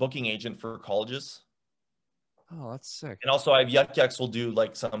U.S. booking agent for colleges. Oh, that's sick. And also I have Yuck Yucks will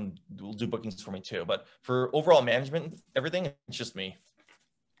do bookings for me too. But for overall management, everything, it's just me.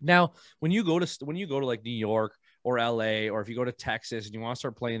 Now, when you go to like New York or LA, or if you go to Texas and you want to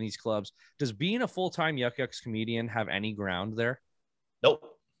start playing these clubs, does being a full-time Yuck Yucks comedian have any ground there?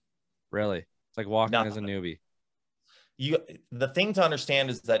 Nope. Really? It's like walking as a newbie. The thing to understand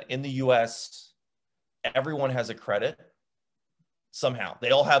is that in the US, everyone has a credit somehow. They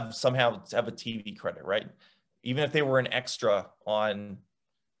all have a TV credit, right? Even if they were an extra on,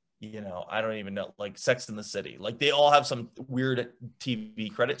 I don't even know, like Sex and the City. Like they all have some weird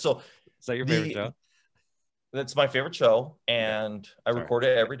TV credit. So is that your favorite show? That's my favorite show, and I record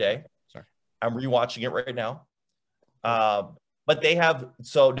it every day. Sorry. I'm rewatching it right now. But they have,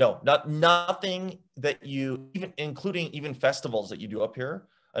 nothing that you, including festivals that you do up here,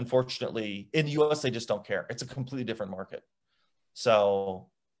 unfortunately, in the US, they just don't care. It's a completely different market. So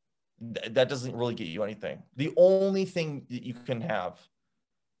that doesn't really get you anything. The only thing that you can have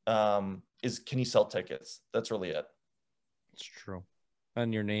is, can you sell tickets? That's really it. It's true.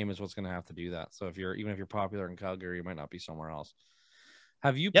 And your name is what's going to have to do that. So even if you're popular in Calgary, you might not be somewhere else.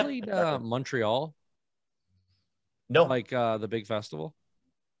 Have you played exactly. Montreal? No. Like the big festival?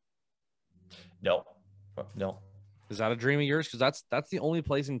 No. Is that a dream of yours? Because that's the only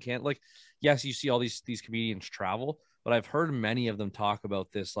place in Canada. Like, yes, you see all these comedians travel, but I've heard many of them talk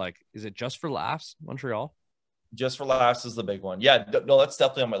about this. Like, is it Just for Laughs, Montreal? Just for Laughs is the big one. Yeah, no, that's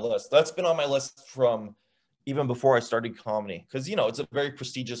definitely on my list. That's been on my list from even before I started comedy, because it's a very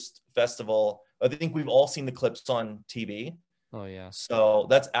prestigious festival. I think we've all seen the clips on TV. Oh yeah. So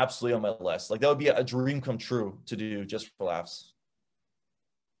that's absolutely on my list. Like that would be a dream come true to do Just for Laughs.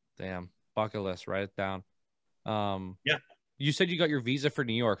 Damn, bucket list. Write it down. Yeah. You said you got your visa for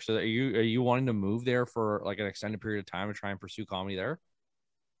New York. So are you wanting to move there for like an extended period of time to try and pursue comedy there?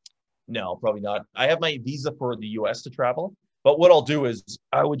 No, probably not. I have my visa for the US to travel, but what I'll do is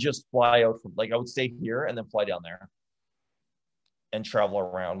I would just fly out from, like, I would stay here and then fly down there and travel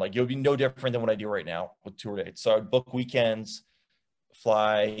around. Like, it would be no different than what I do right now with tour dates. So I'd book weekends,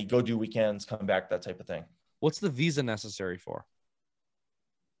 fly, go do weekends, come back, that type of thing. What's the visa necessary for?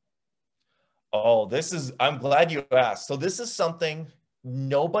 Oh, I'm glad you asked. So this is something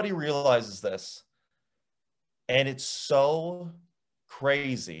nobody realizes this. And it's so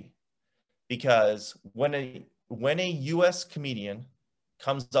crazy because when a US comedian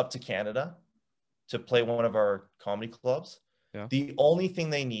comes up to Canada to play one of our comedy clubs, the only thing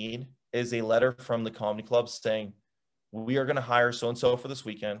they need is a letter from the comedy club saying, we are going to hire so-and-so for this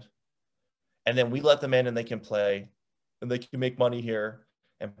weekend. And then we let them in and they can play and they can make money here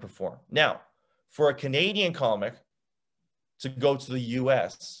and perform. Now, for a Canadian comic to go to the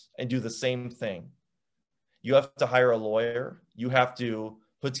US and do the same thing, you have to hire a lawyer. You have to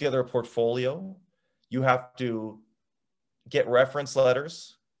put together a portfolio. You have to get reference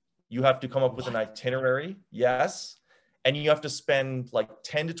letters. You have to come up with an itinerary. Yes. And you have to spend like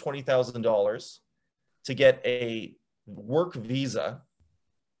 $10,000 to $20,000 to get a work visa,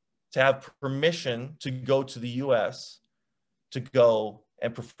 to have permission to go to the US, to go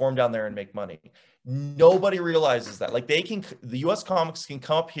and perform down there and make money. Nobody realizes that. Like, the US comics can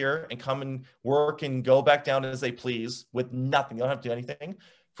come up here and come and work and go back down as they please with nothing. They don't have to do anything.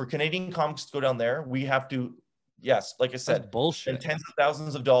 For Canadian comics to go down there, we have to, yes, like I said, bullshit. spend tens of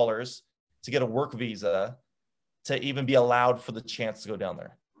thousands of dollars to get a work visa to even be allowed for the chance to go down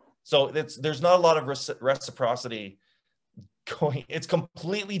there. So there's not a lot of reciprocity going. It's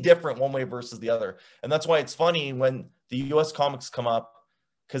completely different one way versus the other. And that's why it's funny when the US comics come up,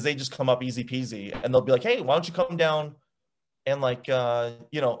 because they just come up easy peasy and they'll be like, hey, why don't you come down and like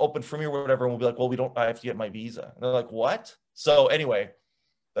open for me or whatever, and we'll be like, well, I have to get my visa. And they're like, what? So anyway,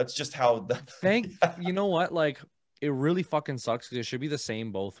 that's just how you know what, like, it really fucking sucks because it should be the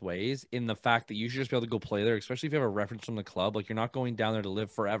same both ways, in the fact that you should just be able to go play there, especially if you have a reference from the club. Like, you're not going down there to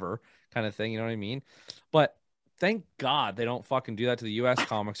live forever kind of thing, you know what I mean? But thank God they don't fucking do that to the US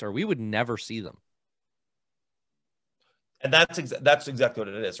comics, or we would never see them. And that's exactly what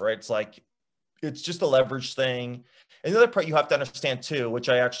it is, right? It's like, it's just a leverage thing. And the other part you have to understand too, which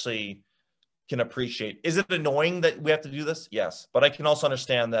I actually can appreciate, is it annoying that we have to do this? Yes. But I can also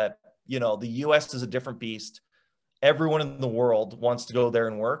understand that, the US is a different beast. Everyone in the world wants to go there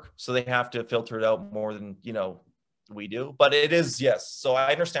and work, so they have to filter it out more than, we do. But it is, yes. So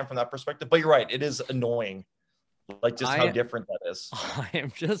I understand from that perspective, but you're right. It is annoying, like just how different that is. I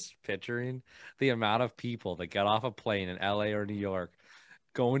am just picturing the amount of people that get off a plane in LA or New York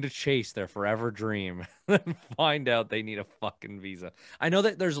going to chase their forever dream and find out they need a fucking visa. I know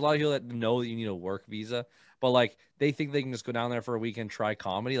that there's a lot of people that know that you need a work visa, but like, they think they can just go down there for a weekend, try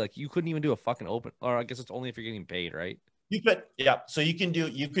comedy. Like, you couldn't even do a fucking open, or I guess it's only if you're getting paid, right? You could, yeah. So you can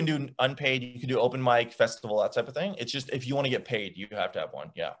do unpaid, you can do open mic, festival, that type of thing. It's just, if you want to get paid, you have to have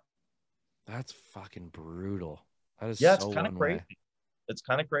one. Yeah. That's fucking brutal. That is it's kind of crazy. It's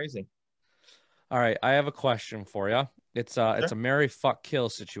kind of crazy. All right, I have a question for you. It's a marry, fuck, kill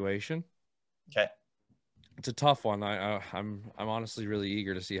situation. Okay. It's a tough one. I'm honestly really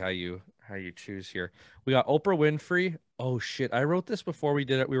eager to see how you choose here. We got Oprah Winfrey. Oh shit, I wrote this before we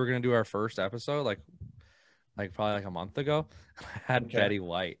did it. We were gonna do our first episode, like probably like a month ago. I had Betty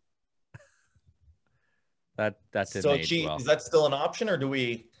White. that didn't age well. Is that still an option, or do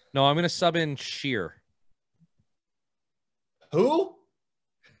we? No, I'm gonna sub in Sheer. Who?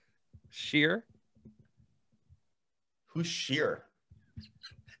 Sheer. Who's Sheer?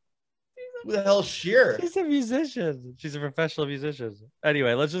 Who the hell is Sheer? She's a musician. She's a professional musician.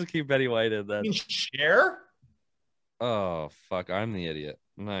 Anyway, let's just keep Betty White in then. Cher? Oh, fuck. I'm the idiot.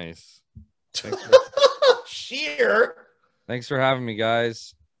 Nice. Sheer? Thanks for having me,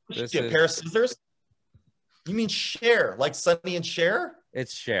 guys. A pair of scissors? You mean Cher? Like Sonny and Cher?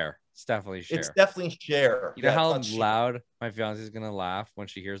 It's Cher. It's definitely Cher. It's definitely Cher. You know how loud my fiance is going to laugh when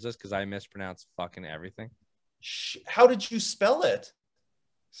she hears this? Because I mispronounce fucking everything. How did you spell it?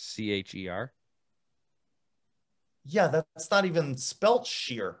 Cher. Yeah, that's not even spelt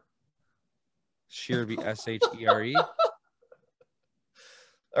sheer. Sheer be Shere.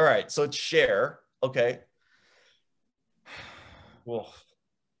 All right, so it's Cher. Okay. Whoa.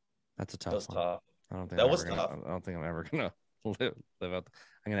 That's a tough one. Tough. I don't think I'm ever gonna live out.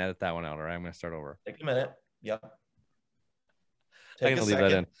 I'm gonna edit that one out. All right, I'm gonna start over. Take a minute. Yeah. I'm gonna leave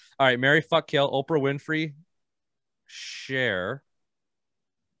that in. All right, marry, fuck, kill. Oprah Winfrey, Cher,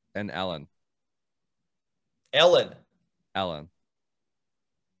 and Ellen. Oh,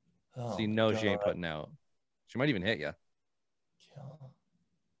 So you know she ain't putting out. She might even hit you.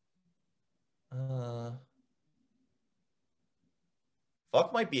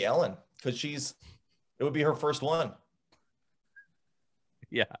 Fuck might be Ellen, because it would be her first one.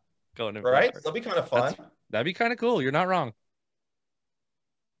 Yeah, going in. Right? That'll be kind of fun. That'd be kind of cool. You're not wrong.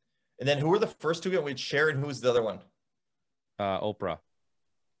 And then who were the first two? We had Cher, and who was the other one? Oprah.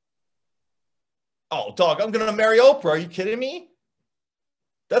 Oh, dog, I'm going to marry Oprah. Are you kidding me?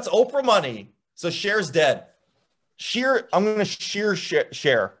 That's Oprah money. So Cher's dead. I'm going to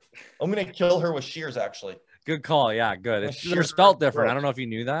Cher. I'm going to kill her with shears, actually. Good call. Yeah, good. They're spelled different. I don't know if you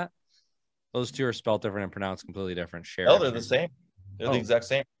knew that. Those two are spelled different and pronounced completely different. Cher. No, they're the same. They're the exact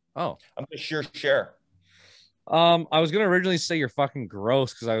same. Oh. I'm going to Cher. I was going to originally say you're fucking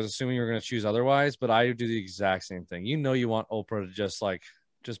gross because I was assuming you were going to choose otherwise, but I do the exact same thing. You know, you want Oprah to just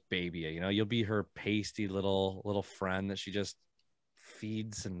baby you, you'll be her pasty little friend that she just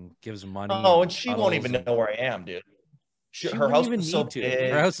feeds and gives money. Oh, and she won't even know where I am, dude. Her house is so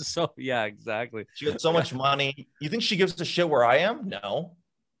big. Her house is so, yeah, exactly. She got so much money. You think she gives a shit where I am? No.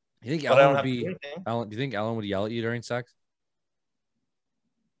 You think Ellen would be? Ellen, do you think Ellen would yell at you during sex?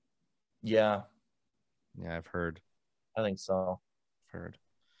 Yeah. Yeah, I've heard. I think so. I've heard.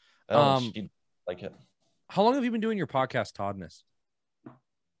 I don't know if she'd like it. How long have you been doing your podcast, Toddness?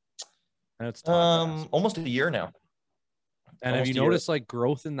 I know it's almost a year now. And have you noticed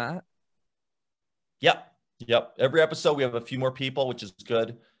growth in that? Yep. Every episode we have a few more people, which is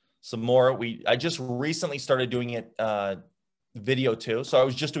good. Some more. I just recently started doing it video too. So I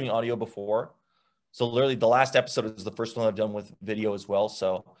was just doing audio before. So literally the last episode is the first one I've done with video as well.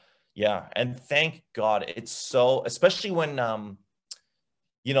 So yeah. And thank God it's so, especially when,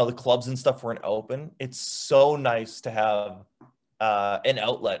 the clubs and stuff weren't open. It's so nice to have an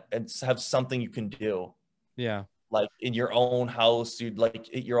outlet and have something you can do. Yeah. like in your own house, you'd like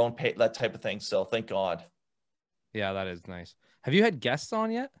at your own pay, that type of thing. So thank God. Yeah, that is nice. Have you had guests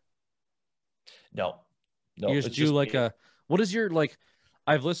on yet? No. You it's just do like me. what is your like?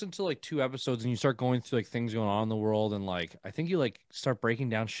 I've listened to like 2 episodes and you start going through like things going on in the world and like I think you like start breaking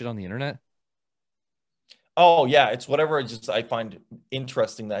down shit on the internet. Oh yeah, it's whatever I find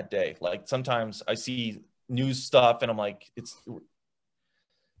interesting that day. Like sometimes I see news stuff and I'm like,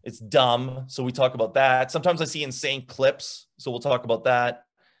 it's dumb. So we talk about that. Sometimes I see insane clips, so we'll talk about that.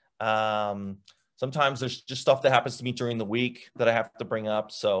 Sometimes there's just stuff that happens to me during the week that I have to bring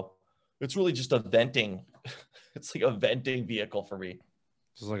up. So it's really just a venting. It's like a venting vehicle for me.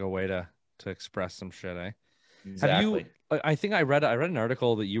 Just like a way to express some shit, eh? Exactly. Have you? I think I read an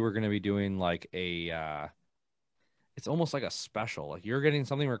article that you were going to be doing like a. It's almost like a special. Like you're getting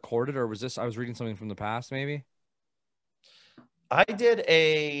something recorded, or was this? I was reading something from the past, maybe. I did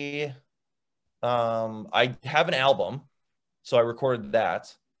I have an album, so I recorded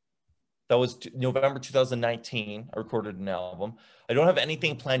that. That was November 2019. I recorded an album. I don't have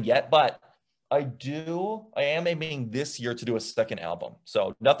anything planned yet, but I am aiming this year to do a second album.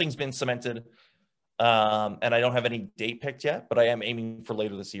 So nothing's been cemented, and I don't have any date picked yet, but I am aiming for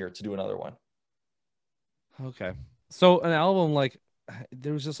later this year to do another one. Okay. So an album, like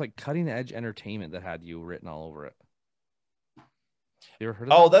there was just like Cutting Edge Entertainment that had you written all over it. You ever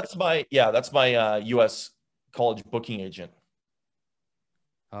heard of that? That's my US college booking agent.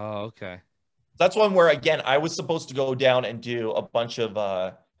 Oh, okay. That's one where, again, I was supposed to go down and do a bunch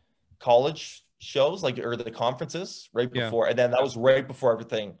of college shows, like, or the conferences right before. And then that was right before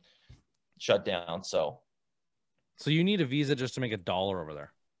everything shut down. So you need a visa just to make $1 over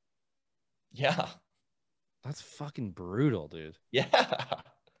there. Yeah. That's fucking brutal, dude. Yeah.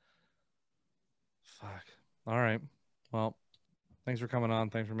 Fuck. All right. Well, thanks for coming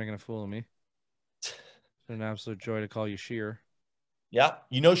on. Thanks for making a fool of me. It's been an absolute joy to call you Sheer. Yeah.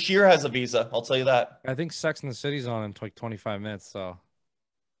 You know, Sheer has a visa. I'll tell you that. I think Sex and the City's on in like 25 minutes. So.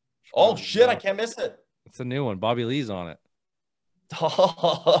 Oh, shit. I can't miss it. It's a new one. Bobby Lee's on it.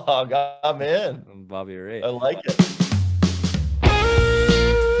 Oh, I'm in. And Bobby Ray. I like it.